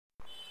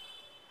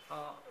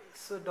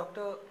So,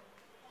 Dr.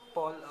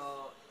 Paul,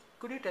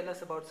 could you tell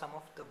us about some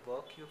of the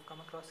work you've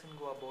come across in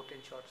Goa, both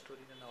in short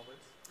stories and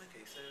novels?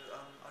 Okay, so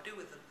I'll deal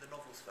with the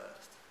novels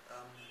first.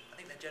 I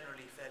think they're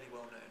generally fairly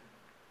well known.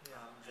 Yeah.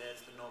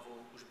 There's the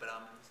novel Os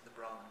Brahmins, The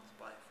Brahmins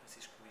by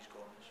Francisco Luís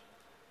Gomes,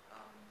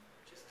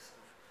 which is a sort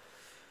of,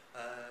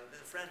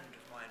 there's a friend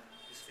of mine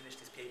who's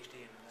finished his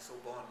PhD in the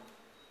Sorbonne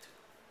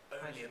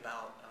only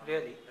about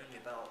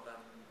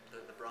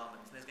the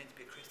Brahmins, and there's going to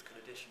be a critical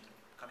edition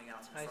coming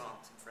out in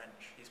France in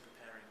French. He's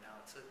preparing now.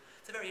 It's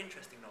a very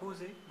interesting novel. Who's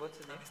he? What's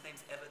his name? His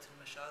name's Everton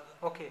Machado.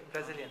 Okay,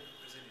 Brazilian.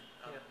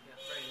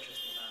 Very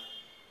interesting man.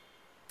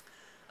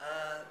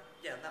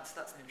 Yeah, that's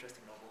an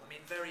interesting novel. I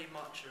mean, very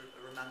much a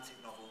romantic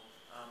novel,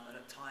 and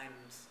at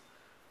times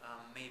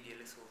maybe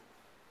a little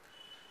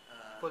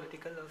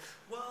political.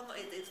 Well,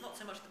 it's not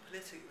so much the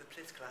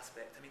political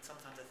aspect. I mean,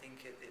 sometimes I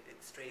think it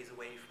strays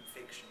away from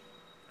fiction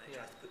and it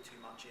tries to put too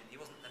much in. He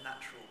wasn't a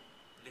natural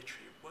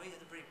literary. Well, he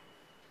had a very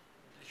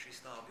literary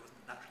style, but he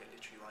wasn't naturally a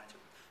literary writer.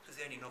 It was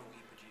the only novel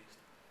he produced.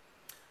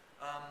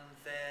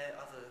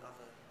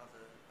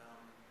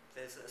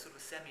 There's a sort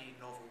of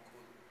semi-novel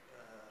called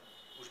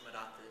Os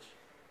Maratas.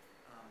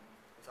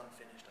 It's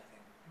unfinished, I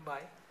think.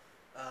 By?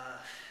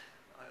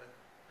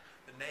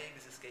 The name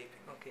is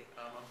escaping me. Okay.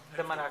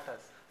 The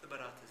Marathas. The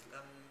Marathas.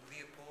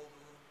 Leopoldo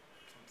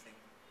something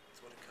is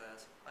what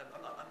occurs. I'm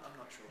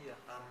not sure. Yeah.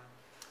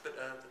 But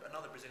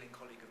another Brazilian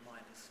colleague of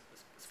mine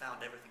has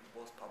found everything that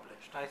was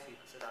published. I see.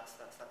 So that's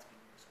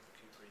been sort of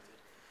recuperated.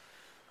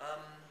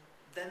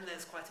 Then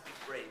there's quite a big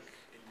break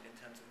in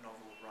terms of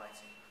novel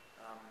writing.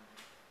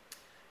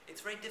 It's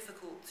very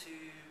difficult to,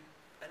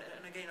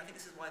 and again, I think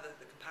this is why the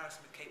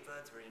comparison with Cape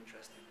Verde is very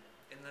interesting.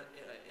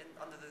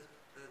 Under the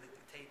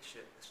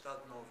dictatorship, the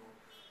Estado Novo,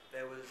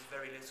 there was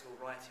very little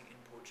writing in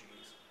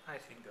Portuguese.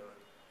 In Goan.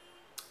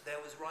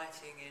 There was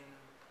writing in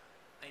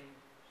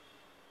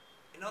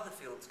other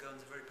fields.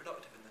 Goans are very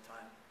productive in the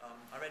time.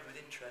 I read with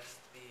interest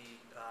the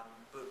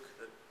book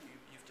that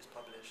you've just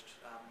published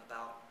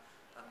about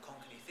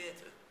Konkani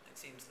theatre. It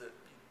seems that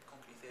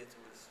Konkani theatre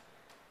was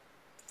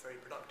very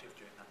productive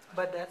during that time.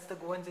 But that's the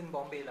Goans in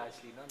Bombay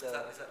largely, no? Is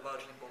that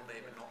largely in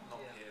Bombay, but not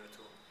here at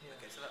all? Yeah.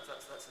 Okay, so that's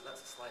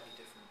a slightly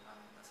different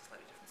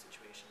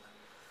situation then.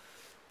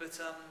 But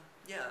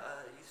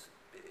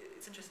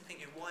it's interesting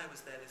thinking, why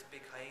was there this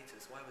big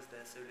hiatus? Why was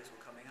there so little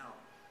coming out?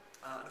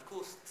 And of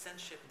course,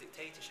 censorship and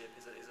dictatorship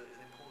is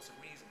an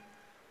important reason.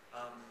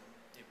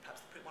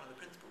 Perhaps one of the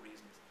principal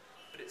reasons.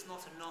 But it's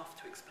not enough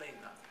to explain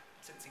that.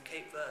 Since in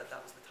Cape Verde, that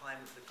was the time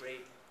of the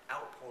great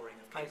outpouring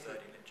of Cape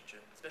Verdean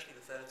literature, especially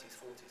the 30s,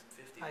 40s, and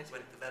 50s,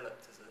 when it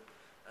developed as a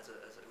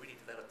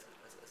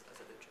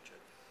literature.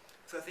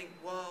 So I think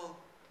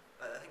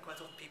quite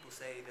often people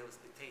say there was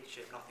a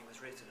dictatorship, nothing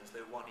was written, as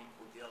though one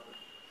equaled the other.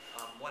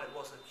 While it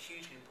was a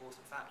hugely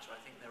important factor, I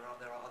think there are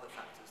other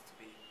factors to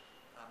be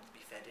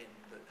fed in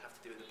that have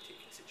to do with the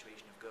particular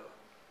situation of Goa.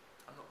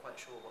 I'm not quite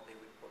sure what they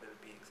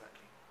would be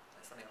exactly.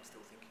 That's something I'm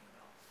still thinking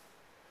about.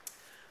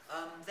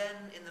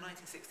 Then in the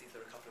 1960s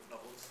there are a couple of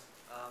novels.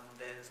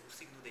 There's O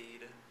Signo de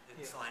Ira,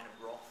 The Sign of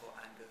Wrath or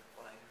Anger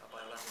by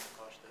Orlando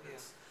Castro.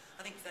 That's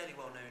I think fairly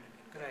well known in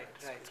Goa.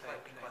 It's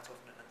quite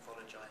often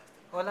anthologized.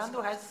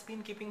 Orlando has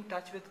been keeping in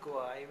touch with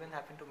Goa. I even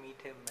happened to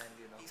meet him, and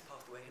he's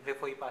passed away.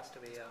 Before he passed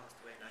away,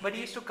 But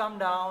he used to come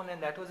down,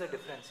 and that was a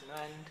difference,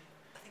 And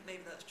I think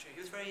maybe that's true.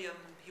 He was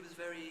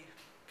very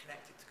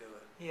connected to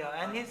Goa.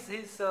 Yeah, and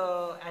his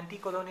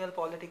anti-colonial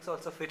politics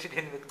also fitted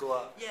in with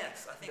Goa.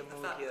 Yes, I think the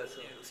fact that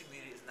O Signo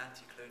de Ira is an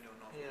anti-colonial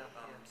novel.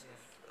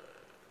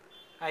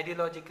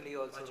 Ideologically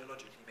also.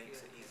 Ideologically makes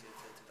it easier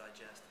to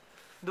digest.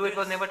 Though it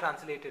was never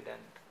translated,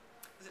 and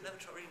was it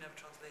really never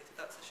translated?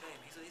 That's a shame.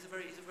 He's a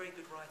very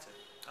good writer.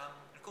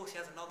 And of course, he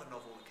has another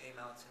novel that came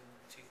out in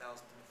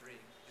 2003.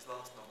 His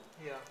last novel.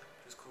 Yeah.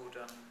 It was called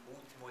O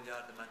Último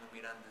Olhar de Manuel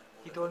Miranda.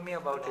 He told me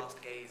about The Last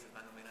Gaze of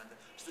Manuel Miranda.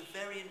 Which is a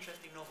very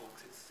interesting novel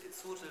because it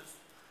sort of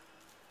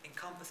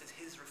encompasses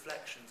his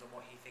reflections on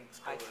what he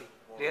thinks Goa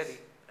was. Really?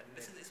 And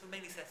it's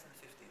mainly set in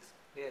the 50s.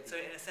 Really? So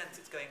in a sense,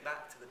 it's going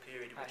back to the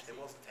period in which there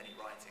wasn't any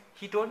writing.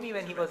 He told me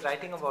when he was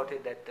writing about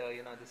it that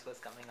this was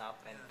coming up.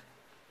 And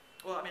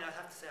well, I mean, I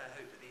have to say, I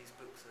hope that these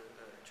books are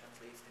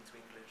translated into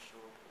English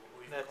or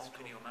even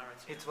Konkani or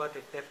Marathi. It's worth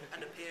it, definitely.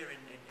 And appear in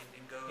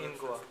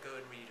Goa for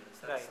Goan readers.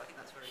 I think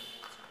that's very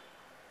important.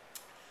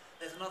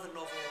 There's another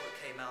novel that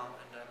came out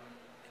in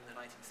the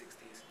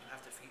 1960s. You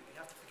have to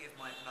forgive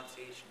my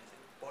pronunciation. Is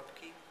it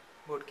Bodki?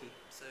 Bodki.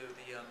 So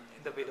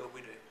the Widow.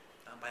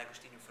 By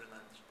Ascolino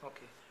Fernandes.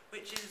 Okay.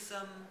 Which is,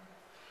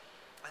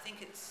 I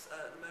think it's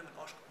at the moment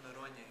Oscar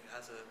Mourão, who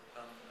has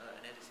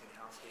an editing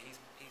house here.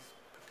 He's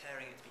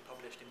preparing it to be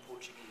published in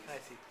Portuguese. I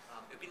see.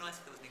 It would be nice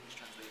if there was an English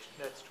translation.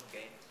 That's true.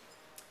 Again,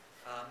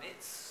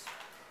 it's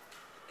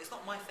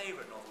not my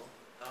favourite novel.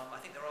 I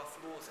think there are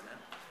flaws in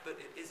it, but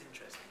it is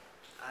interesting,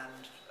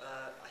 and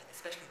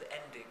especially the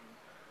ending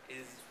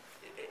is.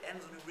 It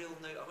ends on a real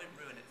note. I won't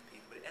ruin it for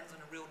people, but it ends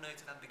on a real note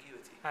of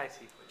ambiguity. I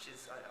see. Which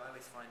is I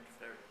always find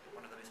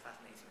one of the most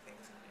fascinating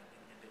things in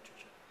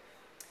literature.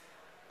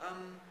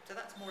 So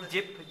that's more or less.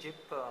 Jip.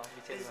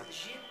 There's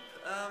Jip.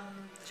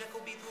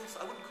 Jekyll Beatles,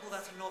 I wouldn't call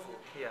that a novel.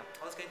 Yeah.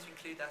 I was going to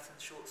include that in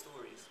short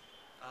stories.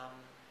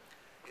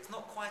 It's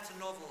not quite a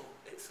novel,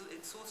 it's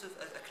sort of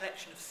a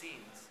collection of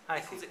scenes. He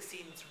calls it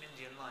Scenes from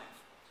Indian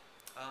Life.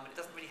 It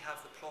doesn't really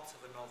have the plot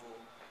of a novel,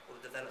 or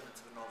the development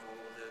of a novel,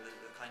 or the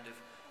kind of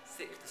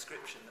thick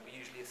description that we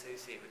usually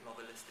associate with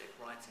novelistic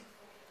writing.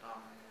 I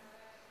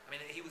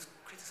mean, he was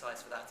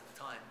criticised for that at the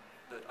time,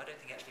 but I don't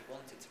think he actually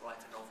wanted to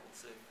write a novel,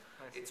 so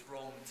it's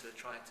wrong to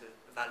try to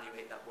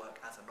evaluate that work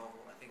as a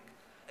novel. I think,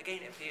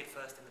 again, it appeared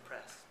first in the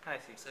press. I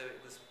see. So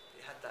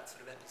it had that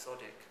sort of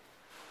episodic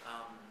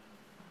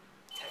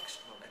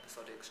text, not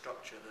episodic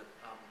structure that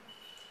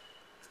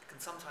can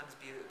sometimes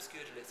be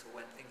obscured a little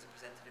when things are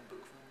presented in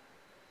book form.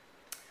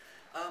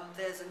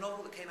 There's a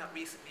novel that came out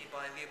recently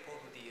by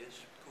Leopoldo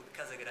Dias called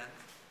Casa Grande.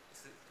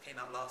 It came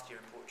out last year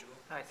in Portugal.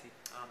 I see.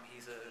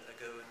 He's a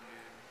Goan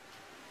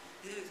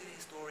who's a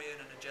historian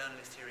and a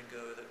journalist here in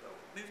Goa that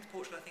moved to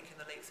Portugal, I think, in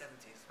the late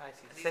 70s. I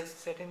see.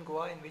 Set in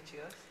Goa in which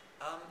years?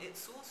 It's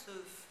sort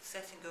of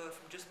set in Goa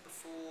from just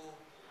before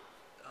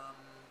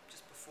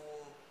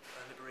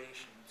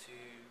liberation to.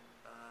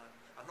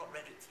 I've not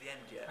read it to the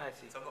end yet,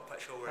 so I'm not quite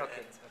sure where it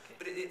ends. Okay.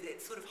 But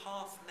it's sort of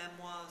half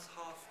memoirs,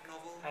 half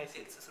novel. I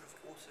see. It's a sort of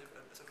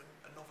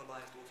a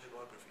novelised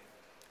autobiography.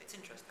 It's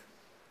interesting.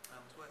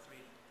 It's worth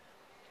reading.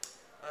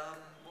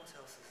 What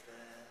else is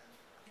there?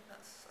 I think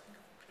I've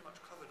pretty much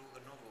covered all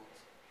the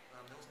novels.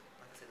 There wasn't,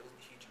 like I said, there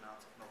wasn't a huge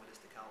amount of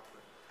novelistic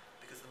output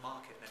because the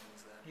market then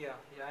was there. Yeah,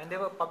 and there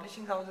were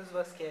publishing houses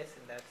were scarce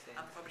in that sense.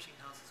 And publishing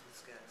houses were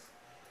scarce.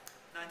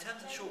 Now, in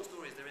terms of short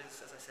stories, there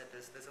is, as I said,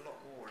 there's a lot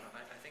more, and I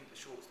think the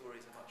short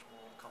stories are much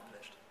more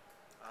accomplished.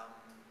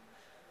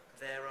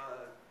 There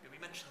are, we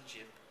mentioned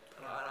Jib,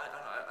 and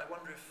I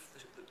wonder if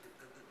the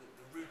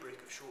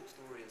rubric of short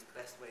story is the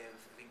best way of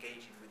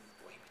engaging with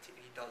what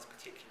he does,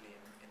 particularly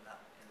in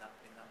that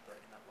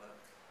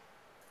work.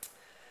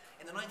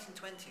 In the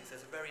 1920s,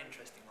 there's a very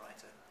interesting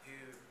writer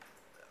who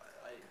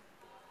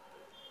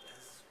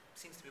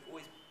seems to have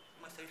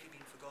almost totally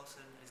been forgotten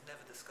and is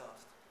never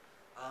discussed.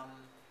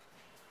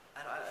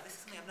 And this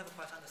is something I've never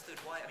quite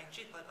understood. Why? I mean,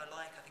 Jip I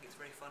like. I think it's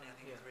very funny. I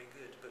think it's very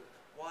good. But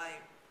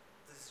why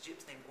does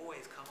Jip's name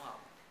always come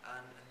up?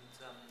 And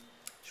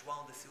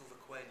João da Silva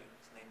Coelho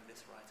is the name of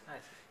this writer.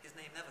 His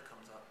name never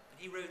comes up. And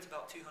he wrote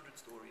about 200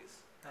 stories.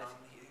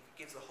 He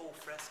gives a whole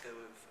fresco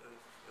of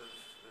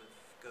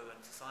Goan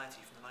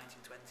society from the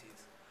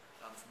 1920s,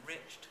 from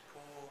rich to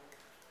poor,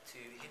 to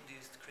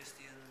Hindus to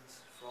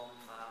Christians, from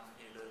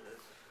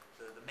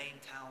the main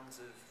towns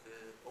of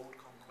the old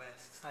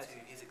conquests to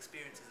his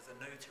experiences as a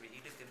notary. He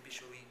lived in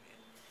Bisholim in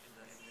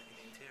the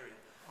interior,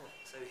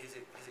 so his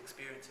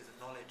experiences and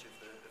knowledge of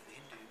the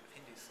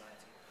Hindu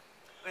society.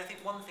 I mean, I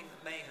think one thing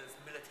that may have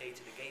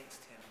militated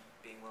against him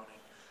being well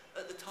known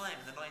at the time,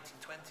 in the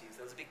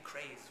 1920s, there was a big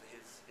craze for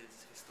his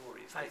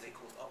stories. They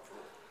caused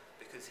uproar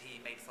because he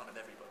made fun of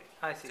everybody.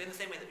 So in the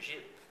same way that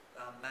Jip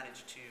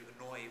managed to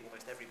annoy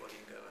almost everybody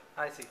in Goa,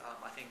 I think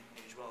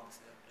João da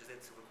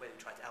Silva Coelho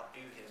tried to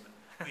outdo him and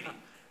really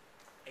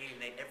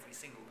alienate every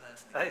single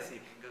person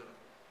in Goa.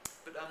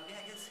 But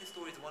his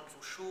stories are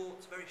wonderful,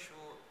 short, very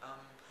short,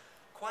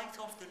 quite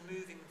often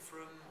moving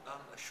from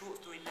a short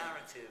story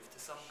narrative to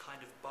some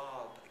kind of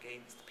barb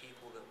against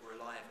people that were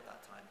alive at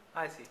that time.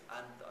 And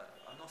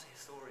I'm not a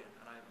historian,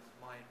 and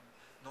my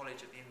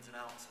knowledge of the ins and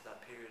outs of that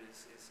period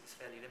is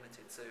fairly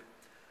limited, so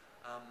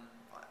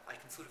I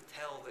can sort of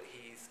tell that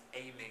he's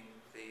aiming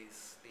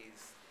these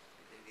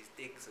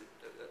digs at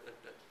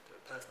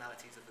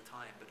personalities of the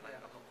time, but I'm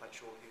not quite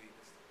sure who he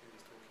was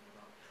talking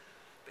about.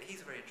 But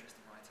he's a very interesting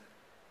writer.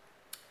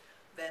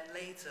 Then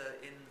later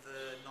in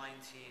the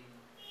 1940s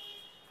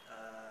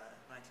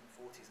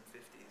and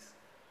 50s,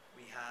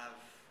 we have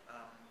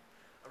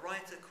a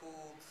writer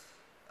called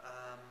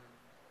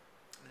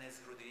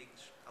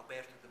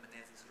Alberto de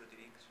Menezes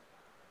Rodrigues,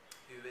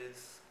 who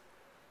is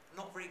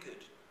not very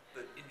good,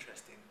 but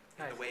interesting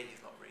in the way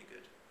he's not very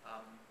good.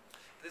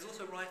 There's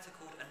also a writer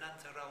called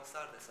Anantarao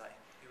Sardessai,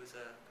 who was,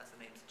 as the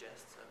name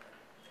suggests, the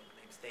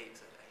name states,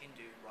 a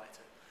Hindu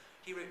writer.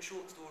 He wrote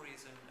short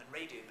stories and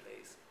radio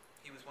plays.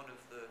 He was one of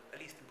the,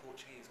 at least in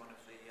Portuguese, one of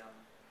the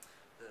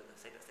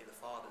let's say the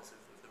fathers of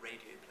the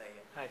radio play.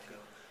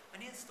 And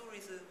his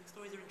stories are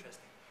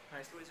interesting.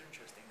 Stories are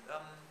interesting.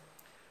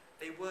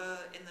 They were,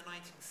 in the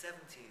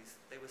 1970s,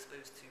 they were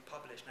supposed to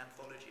publish an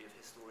anthology of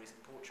his stories in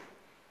Portugal.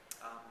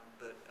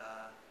 But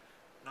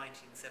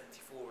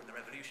 1974, and the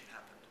revolution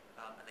happened,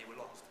 and they were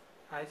lost.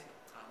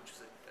 Which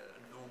was an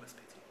enormous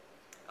pity.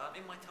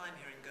 In my time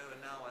here in Goa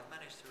now, I've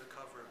managed to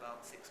recover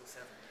about 6 or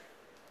 7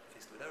 of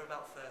his stories. There are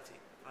about 30.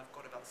 I've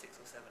got about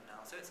 6 or 7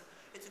 now. So it's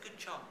a good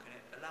chunk, and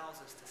it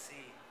allows us to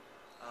see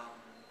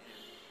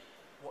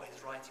what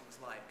his writing was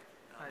like.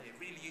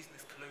 Really using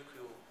this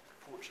colloquial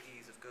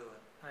Portuguese of Goa.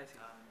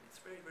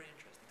 It's very, very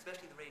interesting,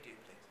 especially the radio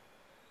plays.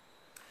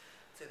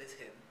 So there's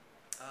him.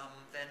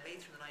 Then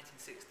later in the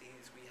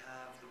 1960s, we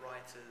have the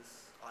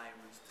writers I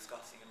was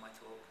discussing in my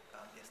talk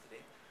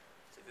yesterday.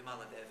 So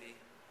Vimala Devi,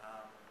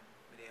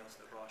 Melo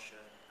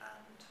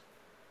and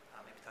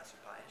Epitácio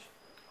Pais.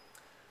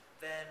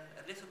 Then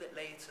a little bit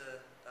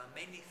later,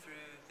 mainly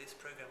through this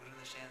program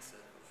Renascença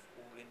of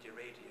All India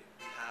Radio.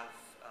 We have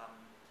a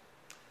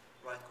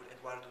writer called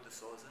Eduardo de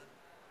Souza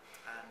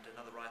and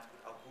another writer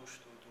called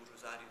Augusto do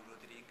Rosário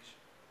Rodrigues.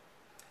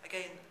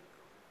 Again,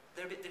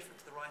 they're a bit different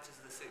to the writers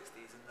of the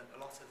 60s in that a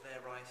lot of their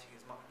writing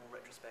is much more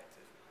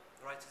retrospective.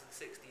 The writers of the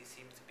 60s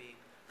seem to be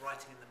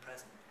writing in the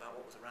present about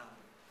what was around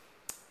them.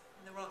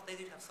 And they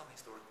did have some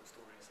historical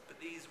stories,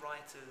 but these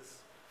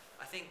writers,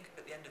 I think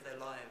at the end of their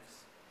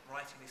lives,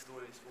 writing these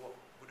stories for what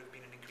would have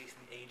been an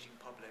increasingly ageing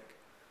public,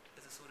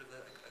 there's a sort of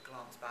a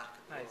glance back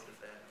at the world of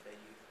their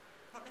youth.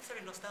 Not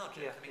necessarily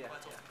nostalgic,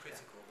 quite often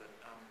critical, but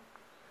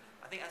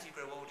I think as you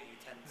grow older you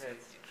tend to,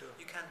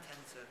 you can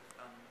tend to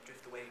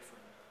drift away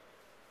from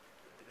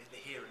the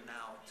here and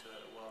now to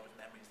a world of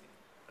memories that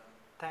you've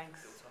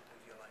built up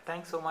over your life.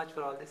 Thanks so much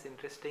for all this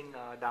interesting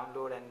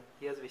download, and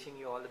here's wishing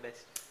you all the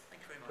best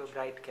Thank you very for a much.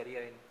 bright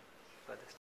career in further studies.